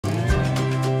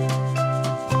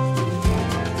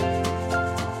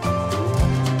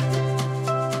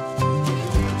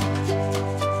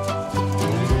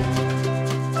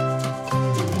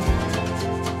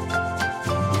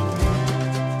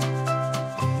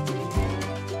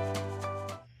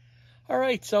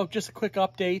right, so just a quick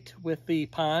update with the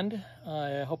pond.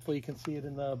 Hopefully you can see it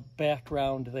in the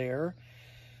background there.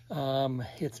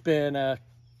 It's been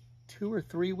 2 or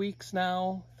 3 weeks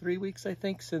now, 3 weeks I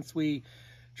think, since we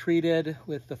treated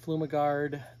with the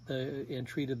Flumigard and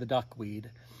treated the duckweed.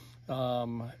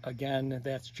 Again,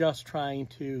 that's just trying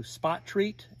to spot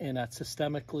treat and not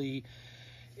systemically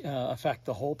affect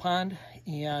the whole pond.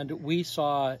 And we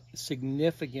saw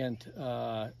significant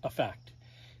effect.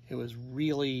 It was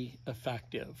really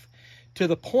effective, to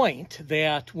the point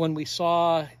that when we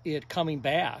saw it coming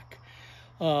back,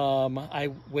 I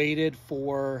waited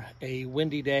for a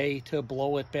windy day to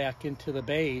blow it back into the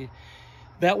bay.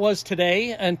 That was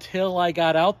today until I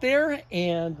got out there,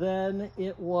 and then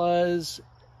it was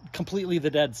completely the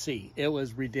Dead Sea. It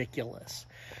was ridiculous.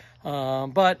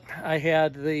 But I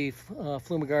had the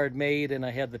Flumigard made and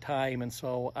I had the time, and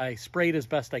so I sprayed as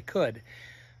best I could.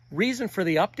 Reason for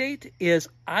the update is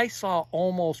I saw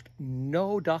almost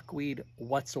no duckweed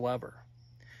whatsoever.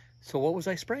 So what was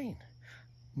I spraying?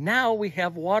 Now we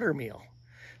have watermeal.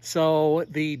 So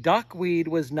the duckweed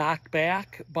was knocked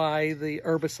back by the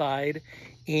herbicide,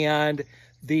 and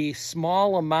the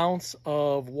small amounts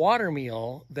of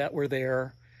watermeal that were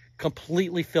there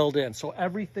completely filled in. So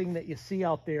everything that you see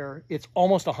out there, it's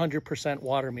almost 100%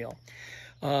 watermeal.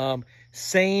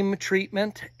 Same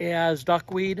treatment as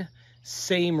duckweed.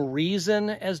 Same reason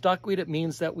as duckweed. It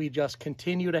means that we just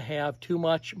continue to have too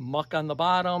much muck on the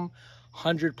bottom,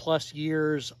 100+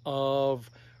 years of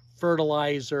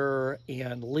fertilizer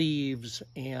and leaves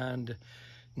and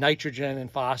nitrogen and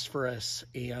phosphorus,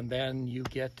 and then you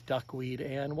get duckweed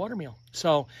and watermeal.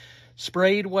 So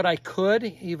sprayed what I could,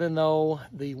 even though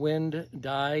the wind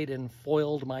died and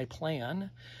foiled my plan.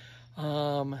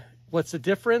 What's the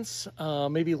difference?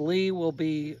 Maybe Lee will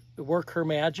work her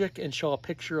magic and show a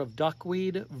picture of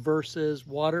duckweed versus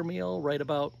watermeal right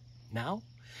about now.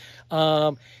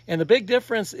 And the big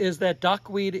difference is that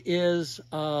duckweed is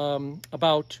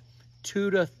about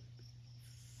 2 to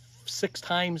 6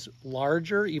 times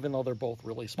larger, even though they're both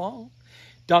really small.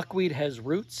 Duckweed has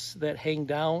roots that hang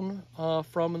down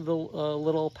from the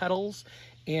little petals,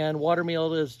 and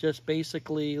watermeal is just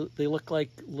basically, they look like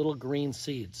little green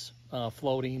seeds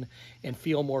floating and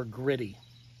feel more gritty.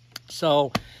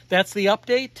 So that's the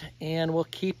update, and we'll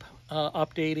keep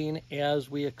updating as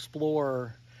we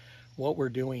explore what we're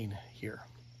doing here.